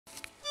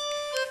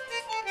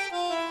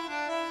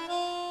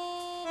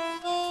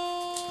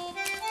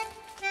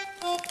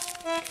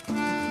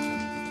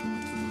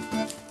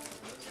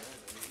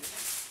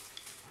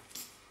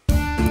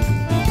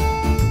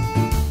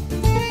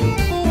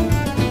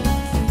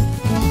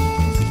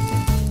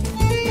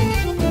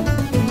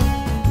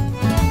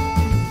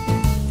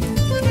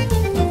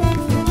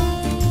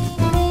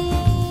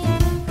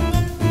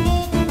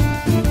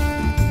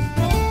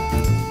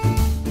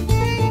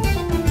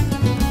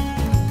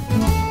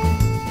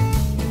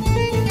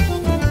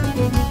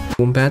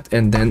Wombat,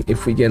 and then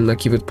if we get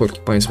lucky with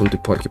porcupines, we'll do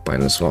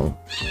porcupine as well.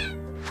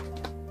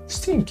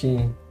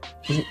 Stinky.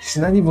 He's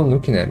not even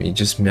looking at me,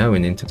 just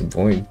meowing into the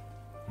void.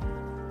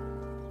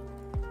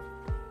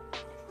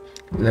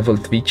 Level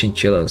 3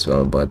 chinchilla as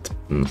well, but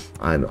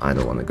I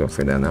don't want to go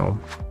for that now.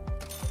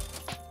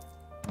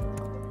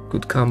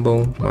 Good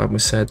combo,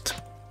 marmoset.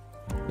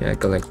 Yeah,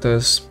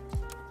 collectors.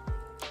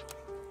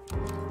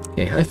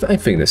 Yeah, I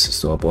think this is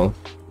doable.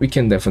 We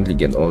can definitely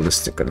get all the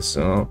stickers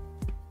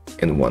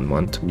in 1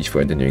 month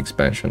before the new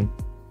expansion.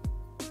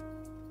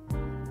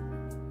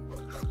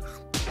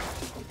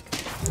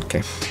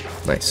 Okay,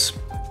 nice.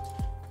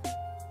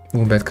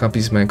 Wombat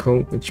copies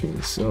macro, which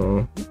means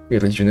we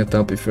region it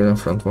up if you're a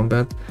front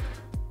wombat.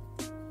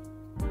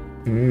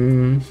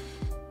 Can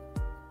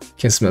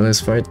smell his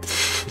fight.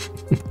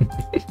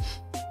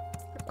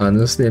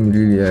 Honestly, I'm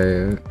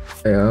really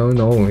I don't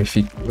know if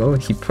he, well,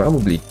 he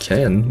probably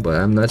can, but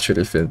I'm not sure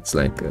if it's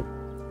like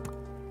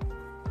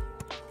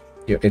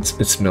yeah, it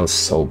smells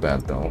so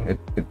bad though.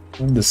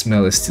 The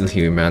smell is still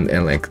here, man,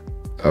 and like,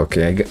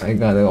 okay, I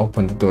gotta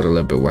open the door a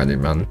little bit wider,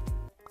 man.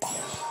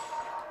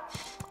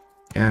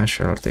 Yeah,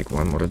 sure, I'll take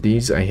one more of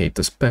these. I hate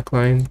this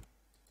backline.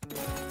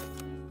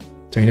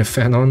 Turn the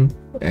fan on,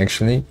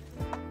 actually.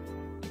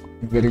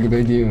 Very good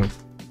idea.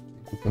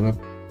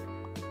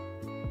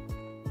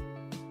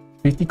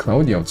 Pretty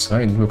cloudy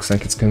outside. Looks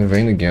like it's gonna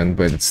rain again,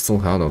 but it's still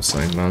hot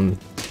outside, man.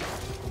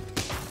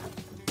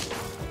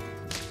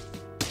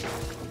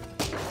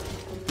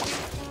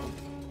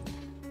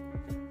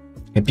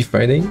 Happy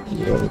Friday?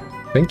 Yo,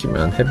 thank you,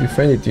 man. Happy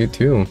Friday to you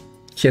too.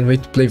 Can't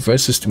wait to play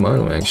versus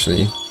tomorrow,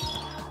 actually.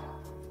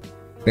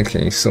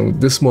 Okay, so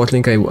this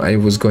morning I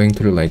was going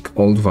through like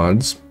old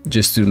VODs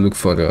just to look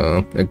for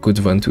a good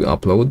one to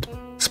upload.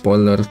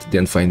 Spoiler,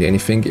 didn't find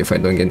anything. If I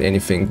don't get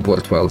anything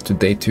worthwhile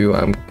today too,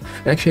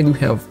 actually I do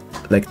have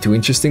like 2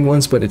 interesting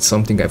ones, but it's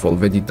something I've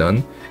already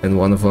done, and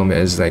one of them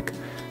is like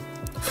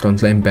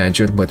frontline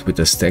badger but with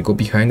a stego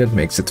behind it,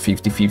 makes it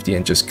 50-50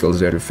 and just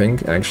kills everything.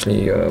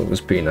 Actually was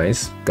pretty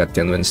nice, got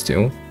 10 wins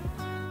too.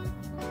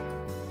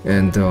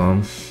 And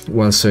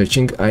while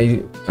searching,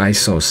 I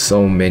saw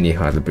so many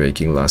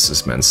heartbreaking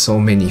losses, man. So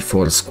many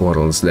 4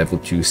 squirrels level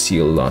 2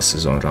 seal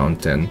losses on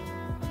round 10.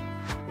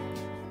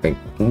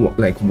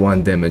 Like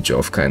 1 damage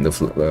off kind of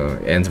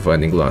end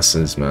running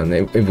losses, man.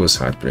 It was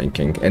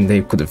heartbreaking, and they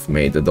could have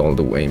made it all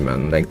the way,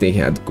 man. Like they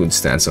had good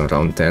stats on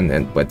round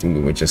 10, but we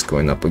were just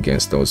going up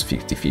against those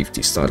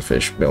 50-50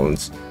 starfish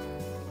builds.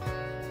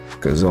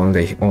 Because all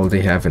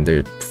they have in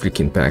their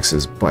freaking packs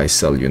is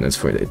buy-sell units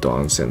for their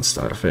dogs and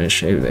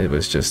starfish. It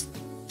was just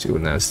too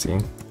nasty.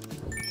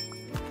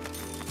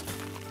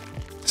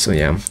 So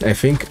yeah, I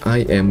think I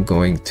am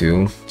going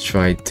to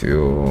try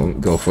to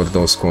go for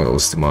those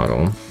squirrels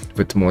tomorrow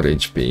with more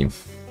HP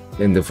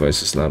in the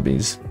versus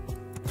lobbies.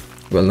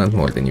 Well, not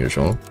more than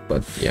usual,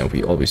 but yeah,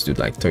 we always do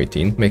like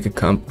 13. Make a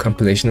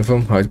compilation of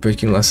them,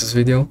 heartbreaking losses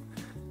video.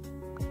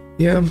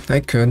 Yeah, I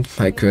could.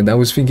 I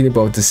was thinking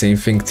about the same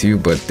thing too,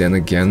 but then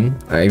again,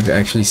 I've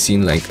actually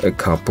seen like a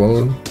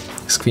couple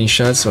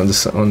screenshots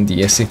on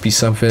the SAP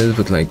subreddit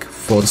with like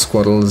 4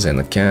 squirrels and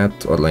a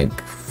cat, or like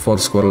 4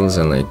 squirrels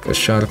and like a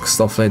shark,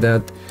 stuff like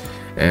that.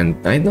 And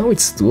I know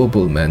it's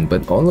doable, man,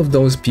 but all of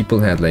those people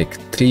had like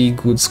 3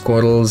 good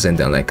squirrels and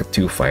then like a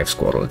 2-5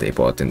 squirrel they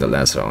bought in the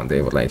last round.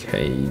 They were like,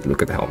 hey,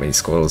 look at how many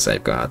squirrels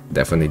I've got.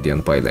 Definitely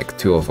didn't buy like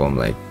 2 of them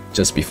like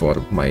just before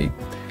my...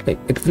 Like,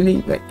 it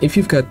really, like, if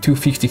you've got 2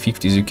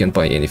 50-50s, you can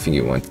buy anything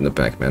you want in the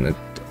pack, man.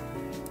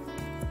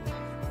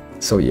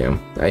 So yeah,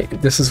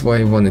 this is why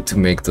I wanted to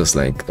make this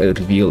like a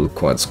real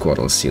quad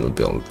squirrel seal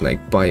build.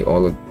 Like, buy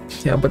all of...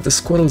 Yeah, but the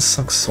squirrels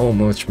suck so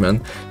much,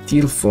 man.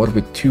 Tier 4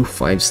 with 2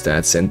 5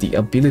 stats, and the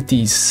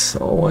ability is so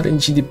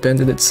RNG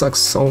dependent, it sucks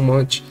so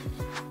much.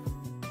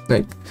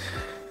 Like,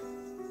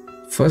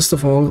 first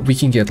of all, we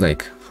can get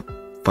like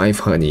 5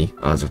 honey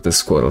out of the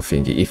squirrel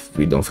thingy if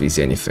we don't freeze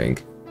anything.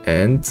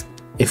 And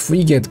if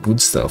we get good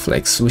stuff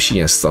like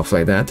sushi and stuff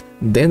like that,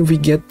 then we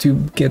get to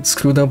get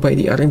screwed up by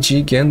the RNG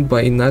again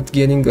by not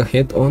getting a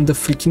hit on the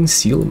freaking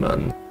seal,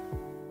 man.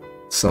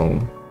 So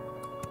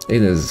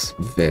it is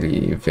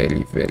very,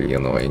 very, very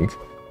annoying.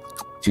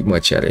 Too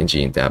much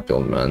RNG in that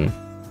build, man.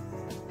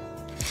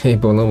 Hey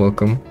Bola,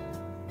 welcome.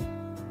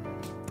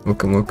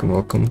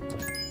 Welcome.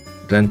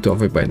 Land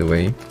over, by the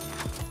way.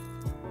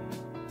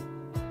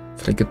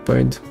 Frigate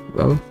bird,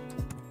 well,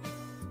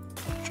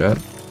 sure.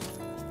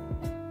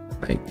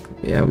 Like,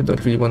 yeah, we don't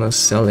really want to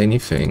sell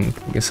anything.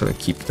 I guess I'll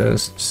keep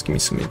this. Just give me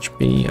some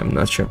HP. I'm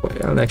not sure,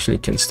 but I actually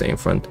can stay in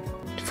front.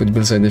 Food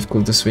builds are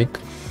difficult this week.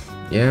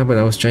 Yeah, but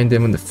I was trying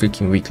them on the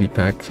freaking weekly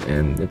pack,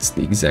 and it's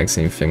the exact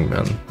same thing,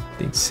 man.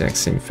 The exact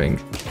same thing.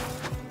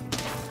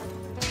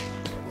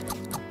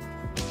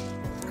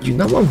 You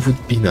know what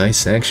would be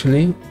nice,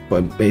 actually?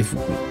 But it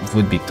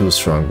would be too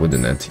strong,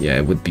 wouldn't it? Yeah,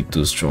 it would be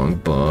too strong,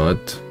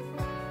 but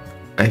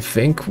I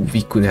think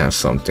we could have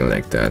something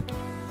like that.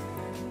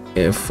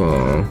 If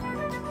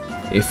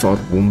our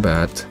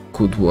Wombat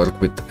could work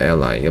with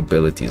ally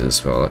abilities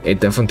as well. It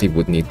definitely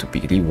would need to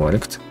be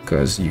reworked,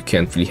 because you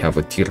can't really have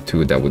a tier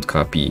 2 that would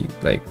copy,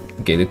 like,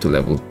 get it to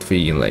level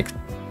 3 in like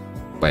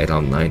by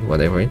round 9,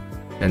 whatever,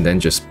 and then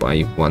just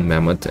buy one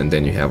mammoth, and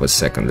then you have a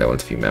second level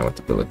 3 mammoth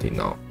ability.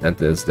 No,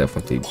 that is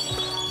definitely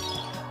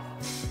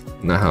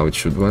not how it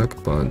should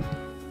work, but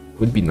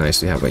would be nice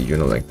to have a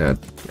unit like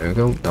that. There we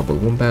go, double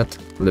wombat,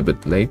 a little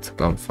bit late,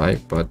 round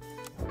 5, but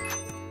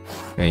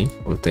hey,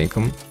 we'll take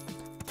them.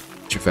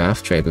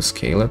 Giraffe, try to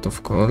scale it,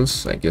 of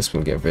course. I guess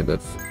we'll get rid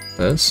of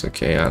this.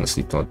 Okay, I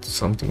honestly thought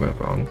something went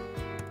wrong.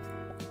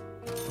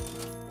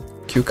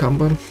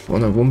 Cucumber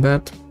on a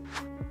wombat,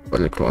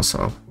 or a cross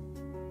off.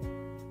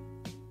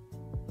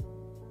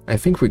 I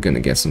think we're gonna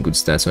get some good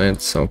stats on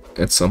it, so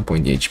at some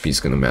point the HP is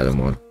gonna matter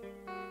more.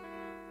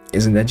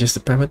 Isn't that just a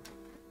parrot?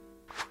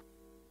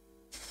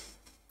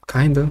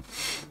 Kinda.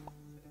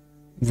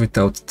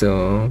 Without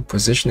the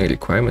positioning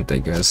requirement, I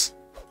guess.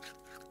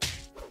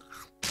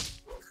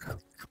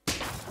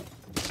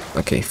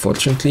 Okay,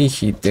 fortunately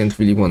he didn't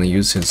really want to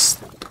use his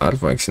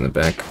artworks in the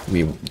back.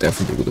 We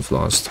definitely would have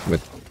lost,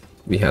 but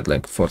we had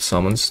like 4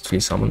 summons, 3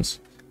 summons.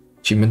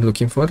 Achievement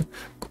looking for?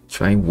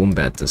 Try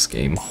Wombat this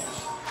game.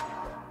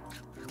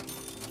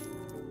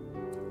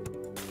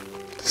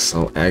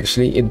 So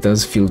actually it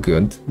does feel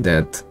good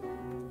that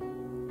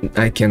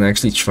I can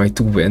actually try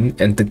to win,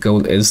 and the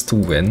goal is to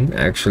win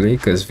actually,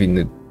 because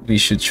we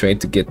should try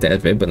to get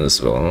that ribbon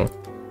as well.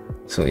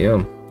 So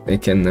yeah,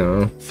 it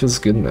can feels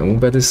good. My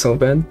Wombat is so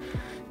bad.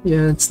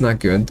 Yeah, it's not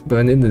good,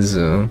 but it's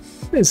a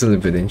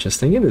little bit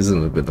interesting. It is a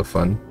little bit of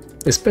fun,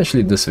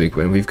 especially this week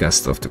when we've got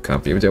stuff to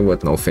copy. If there were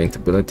no feint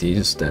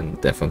abilities, then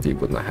definitely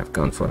would not have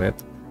gone for it.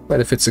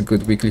 But if it's a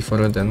good weekly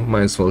for it, then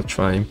might as well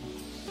try.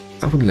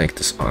 I would like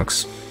this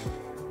ox,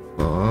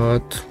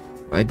 but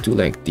I do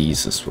like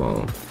these as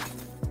well.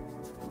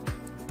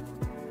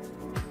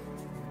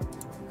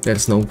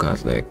 There's no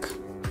garlic,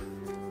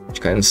 which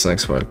kind of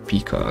sucks for a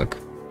peacock.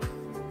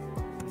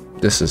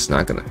 This is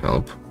not gonna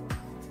help.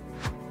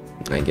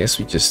 I guess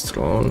we just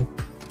roll.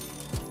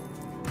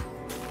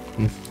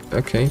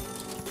 Okay.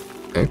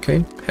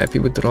 Okay, happy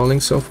with the rolling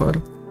so far.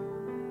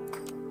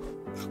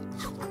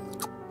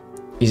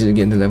 Easy to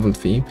get the level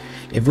 3.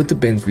 It would have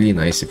been really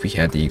nice if we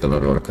had Eagle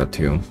or Orca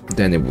too.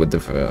 Then it would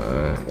have,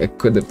 it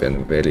could have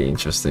been very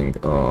interesting.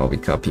 Oh, we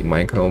copy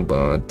Micro,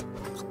 but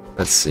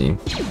let's see.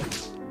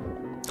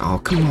 Oh,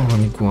 come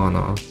on,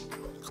 Iguana.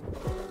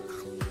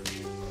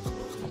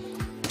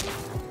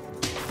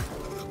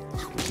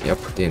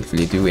 Yep, didn't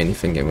really do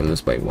anything and we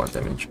lose by 1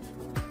 damage.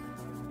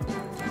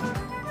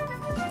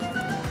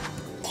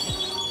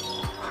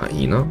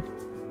 Hyena.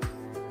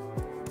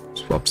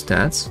 Swap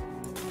stats.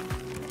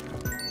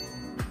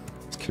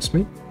 Excuse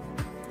me.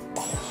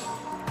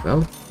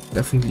 Well,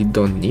 definitely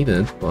don't need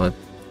it, but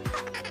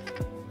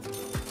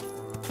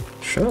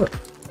sure.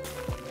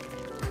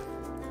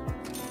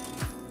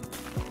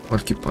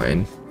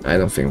 Porcupine. I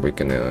don't think we're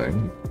gonna.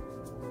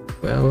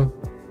 Well,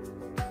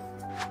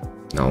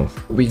 no,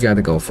 we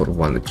gotta go for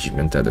 1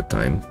 achievement at a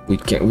time. We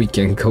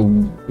can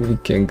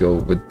go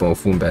with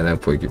both Wombat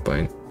and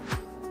Porcupine.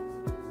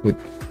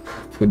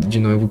 Did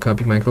you know it would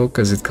copy Micro?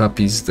 Because it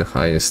copies the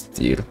highest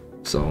tier.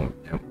 So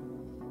yeah,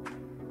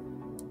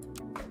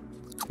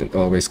 it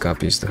always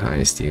copies the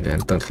highest tier,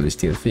 and Turtle is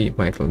tier 3,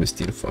 Micro is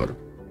tier 4.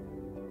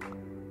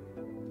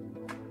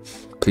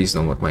 Please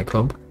don't want my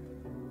club.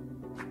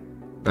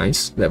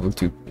 Nice, level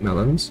 2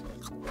 melons.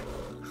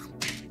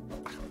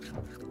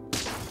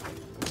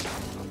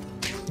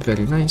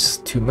 Very nice,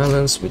 2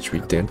 melons, which we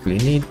didn't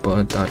really need,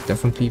 but are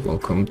definitely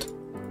welcomed.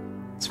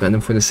 It's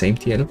random for the same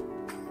tier.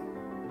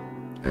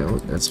 Well,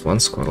 that's 1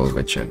 squirrel,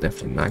 which I'm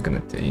definitely not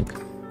gonna take.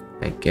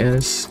 I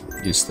guess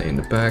you stay in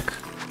the back.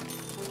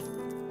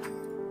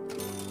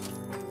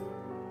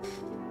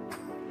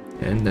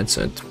 And that's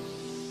it.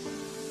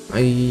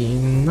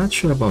 I'm not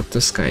sure about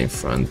this guy in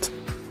front.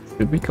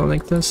 Should we go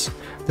like this?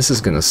 This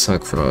is gonna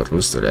suck for our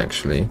rooster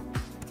actually.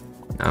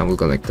 We'll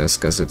go like this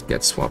because it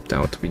gets swapped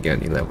out. We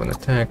get 11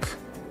 attack.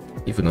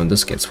 Even though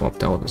this gets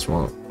swapped out as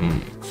well.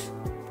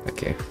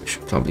 Okay, we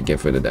should probably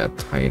get rid of that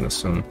hyena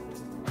soon.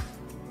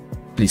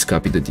 Please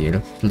copy the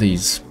deal.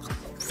 Please.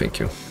 Thank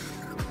you.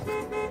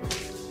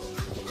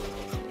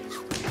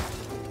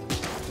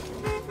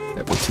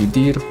 Level 2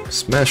 deer.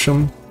 Smash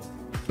him.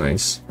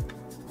 Nice.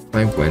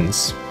 5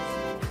 wins.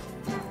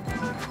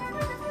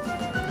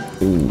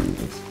 Ooh.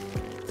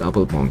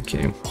 Double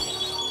monkey.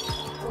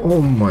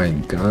 Oh my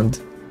god.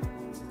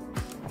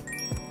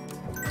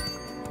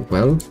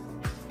 Well,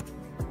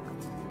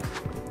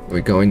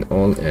 we're going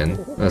all in.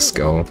 Let's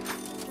go.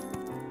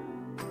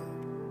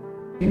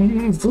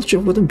 Vulture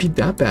wouldn't be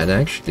that bad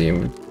actually.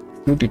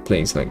 We'll be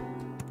playing like.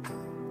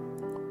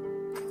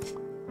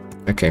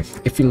 Okay,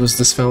 if we lose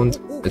this round,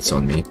 it's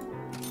on me.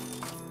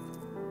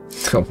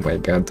 Oh my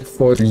god,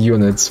 4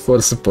 units,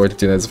 4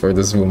 support units for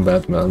this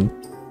Wombat, man.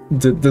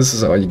 This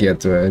is how you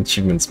get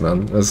achievements,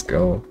 man. Let's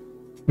go.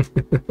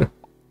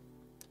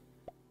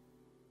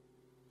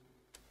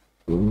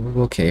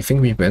 Ooh, okay, I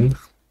think we win.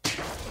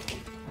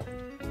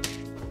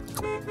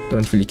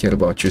 Don't really care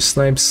about your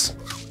snipes.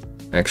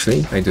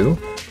 Actually, I do.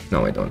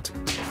 No, I don't.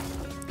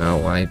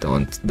 No, I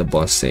don't. The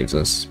boss saves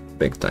us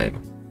big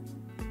time.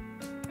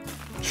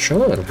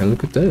 Sure, and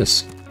look at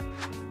this.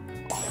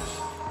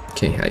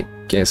 Okay, I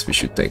guess we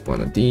should take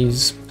one of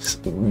these.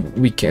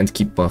 We can't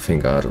keep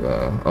buffing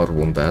our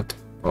Wombat,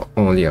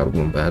 only our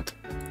Wombat.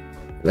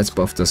 Let's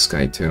buff this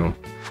guy too.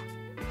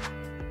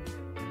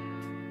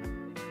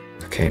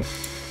 Okay,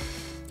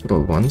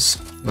 roll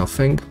once,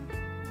 nothing.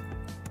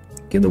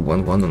 Get a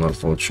 1/1 on our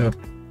vulture.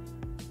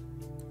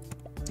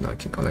 Now I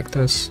can collect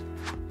this.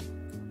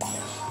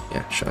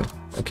 Yeah, sure.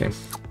 Okay.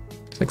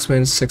 6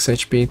 wins, 6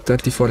 HP,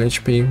 34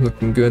 HP,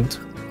 looking good.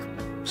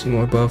 Some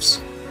more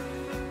buffs.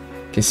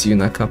 Okay, so you're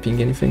not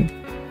copying anything?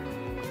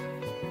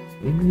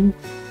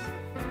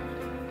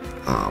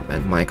 Oh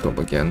man, microbe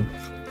again.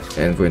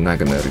 And we're not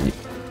gonna reap.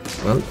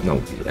 Well, no,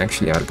 we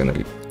actually are gonna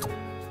reap.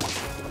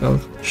 Well,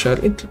 sure,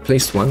 it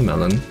placed 1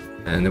 melon,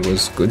 and it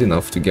was good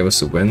enough to give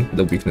us a win.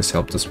 The weakness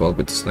helped as well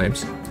with the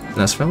snipes.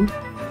 Last round?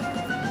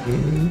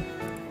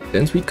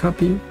 Didn't we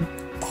copy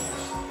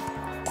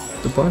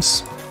the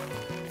boss?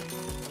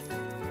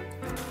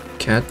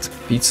 Cat,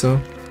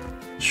 pizza,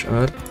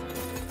 sure.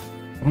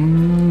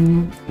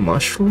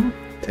 Mushroom?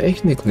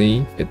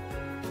 Technically, it...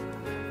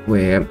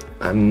 Well,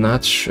 I'm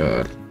not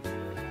sure.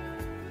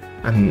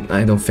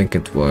 I don't think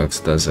it works,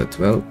 does it?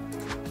 Well,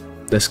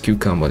 this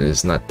cucumber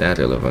is not that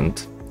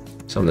relevant.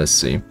 So let's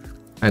see.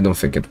 I don't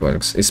think it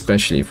works,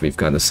 especially if we've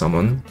got a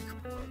summon.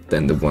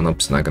 Then the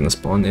 1-up's not gonna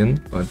spawn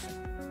in, but...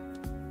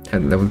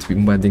 At level 3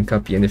 Wombat didn't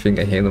copy anything,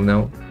 I hate him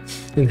now.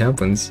 It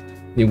happens.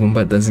 New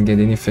Wombat doesn't get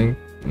anything.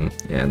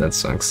 Yeah, that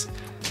sucks.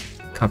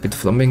 Copied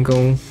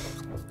Flamingo.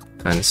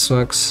 Kinda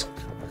sucks.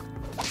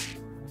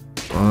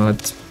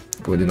 But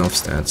good enough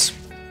stats.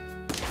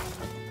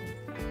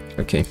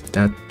 Okay,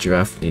 that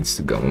giraffe needs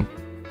to go.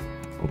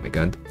 Oh my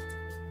god.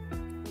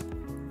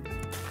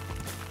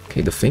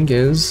 Okay, the thing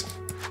is...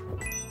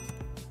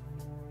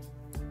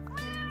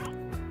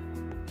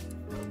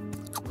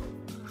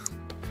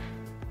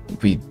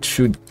 We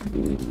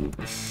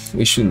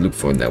should look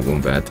for that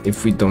Wombat.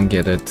 If we don't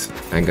get it,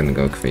 I'm gonna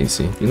go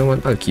crazy. You know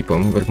what? I'll keep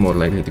him. We're more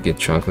likely to get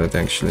chocolate,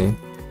 actually.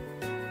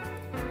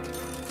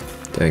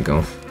 There you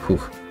go.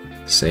 Whew.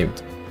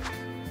 Saved.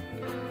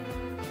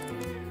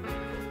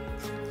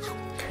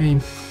 Okay.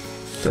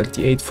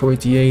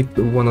 38-48.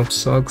 The 1-up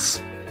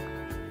sucks.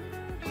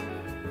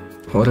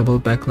 Horrible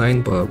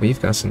backline, but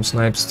we've got some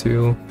snipes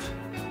too.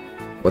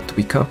 What do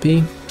we copy?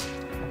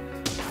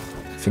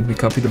 I think we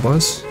copy the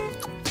boss.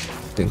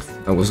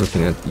 I was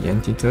looking at the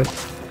antidote.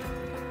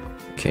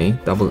 Okay,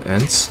 double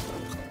ants.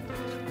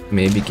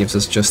 Maybe gives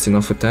us just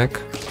enough attack.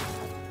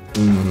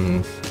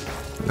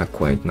 Not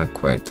quite, not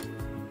quite.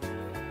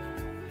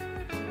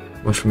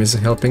 Mushroom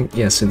isn't helping?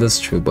 Yes, it is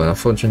true, but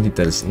unfortunately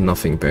there's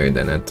nothing buried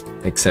in it.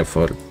 Except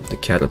for the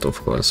carrot, of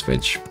course,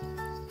 which...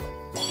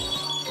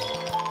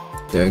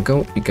 There you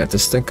go, we got the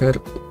sticker.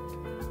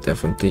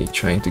 Definitely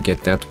trying to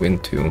get that win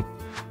too.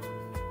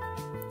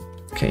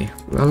 Okay,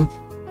 well...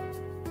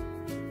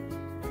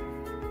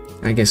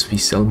 I guess we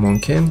sell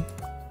Monkey.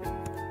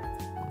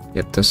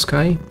 Get this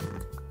guy.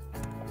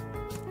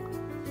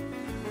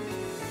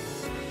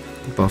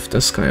 Buff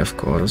this guy, of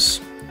course.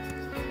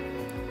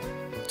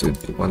 To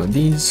one of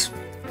these.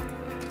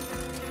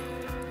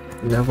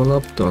 Level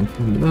up, don't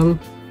well.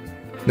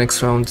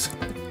 Next round,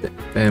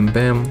 bam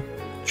bam,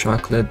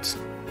 chocolate.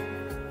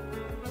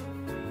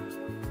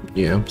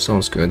 Yeah,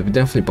 sounds good. We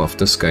definitely buff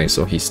this guy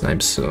so he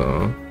snipes.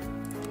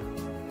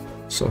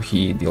 So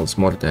he deals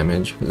more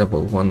damage.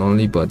 Level 1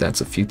 only, but that's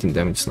a 15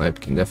 damage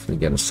snipe. Can definitely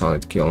get a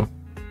solid kill.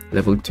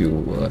 Level 2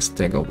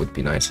 Stego would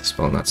be nice as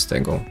well, not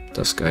Stego.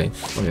 This guy.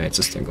 Oh yeah, it's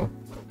a Stego.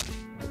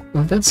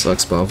 Well, that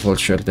sucks, but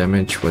vulture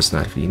damage was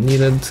not really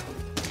needed.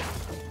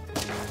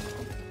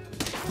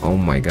 Oh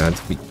my god,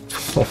 we...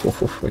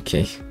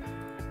 okay.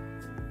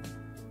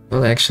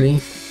 Well,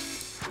 actually,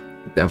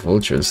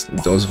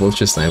 those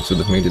vulture snipes would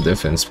have made a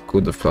difference.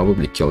 Could have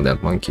probably killed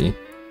that monkey.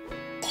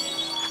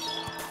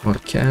 More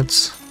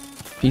cats.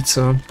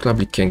 Pizza.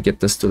 Probably can't get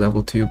this to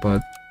level 2,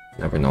 but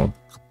never know.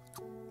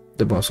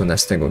 The boss on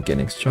Stego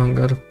getting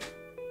stronger.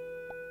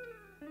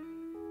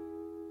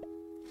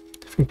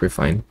 I think we're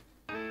fine.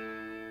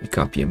 We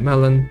copy a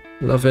melon.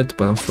 Love it,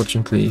 but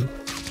unfortunately...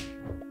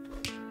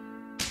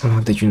 Oh,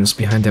 the units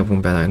behind that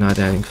Wombat are not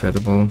that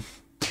incredible.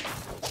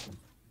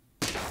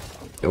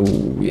 Oh,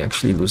 we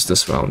actually lose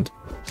this round.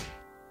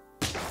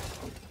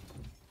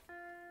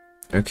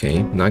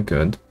 Okay, not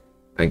good.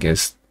 I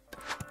guess...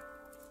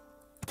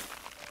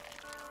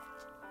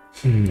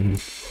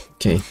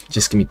 Okay,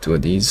 just give me 2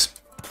 of these.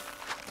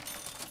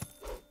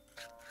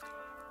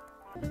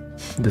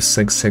 The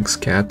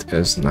 6-6 cat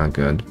is not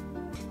good.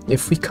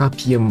 If we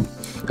copy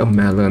a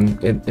melon,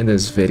 it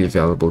is very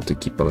valuable to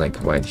keep it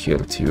like right here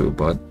too,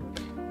 but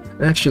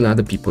actually a lot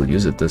of people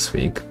use it this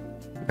week.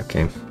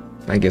 Okay,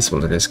 I guess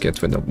we'll risk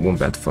it with the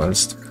Wombat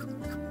first.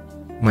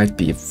 Might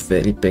be a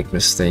very big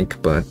mistake,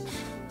 but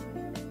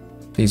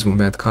please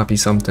Wombat copy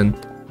something.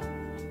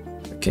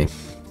 Okay,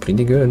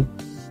 pretty good.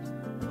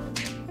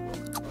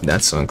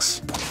 That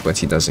sucks, but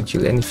he doesn't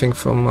kill anything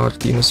from our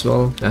team as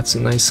well. That's a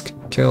nice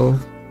kill.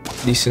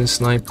 Decent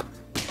snipe.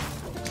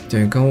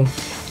 There you go.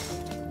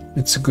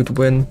 It's a good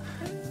win.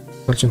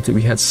 Fortunately,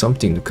 we had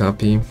something to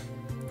copy.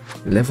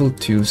 Level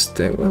 2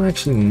 stack, well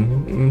actually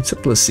it's a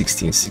plus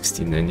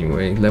 16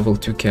 anyway. Level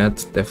 2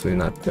 cat, definitely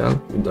not,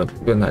 well,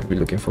 we'll not be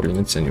looking for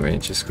units anyway,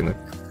 just gonna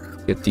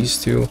get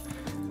these two.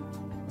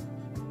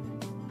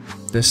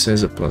 This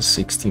is a plus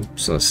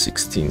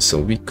 16, so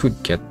we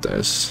could get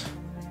this.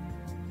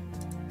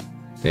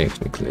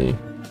 Technically.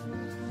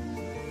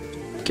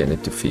 Get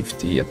it to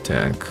 50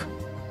 attack.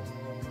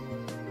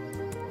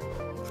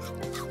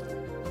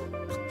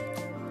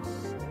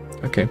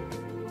 Okay.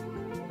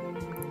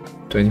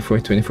 24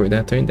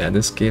 that turn, that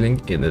is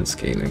scaling, it is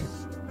scaling.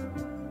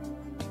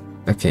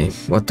 Okay,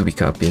 what do we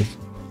copy?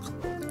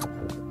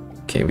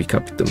 Okay, we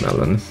copied the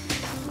melon.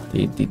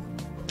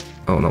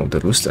 Oh no, the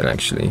rooster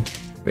actually,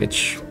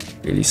 which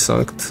really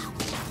sucked.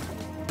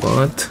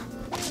 But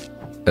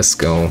let's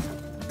go.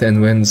 10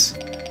 wins.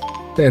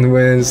 10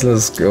 wins,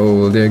 let's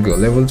go. There you go,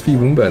 level 3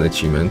 Wombat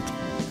achievement.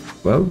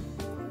 Well,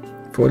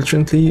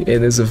 fortunately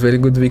it is a very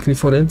good weekly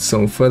for it,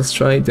 so first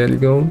try, there you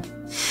go.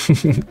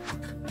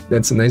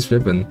 That's a nice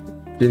ribbon.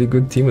 Really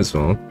good team as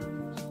well.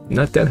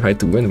 Not that hard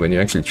to win when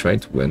you actually try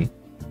to win.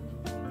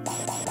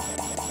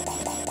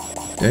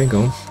 There you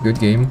go, good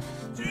game.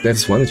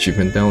 That's one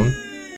achievement down.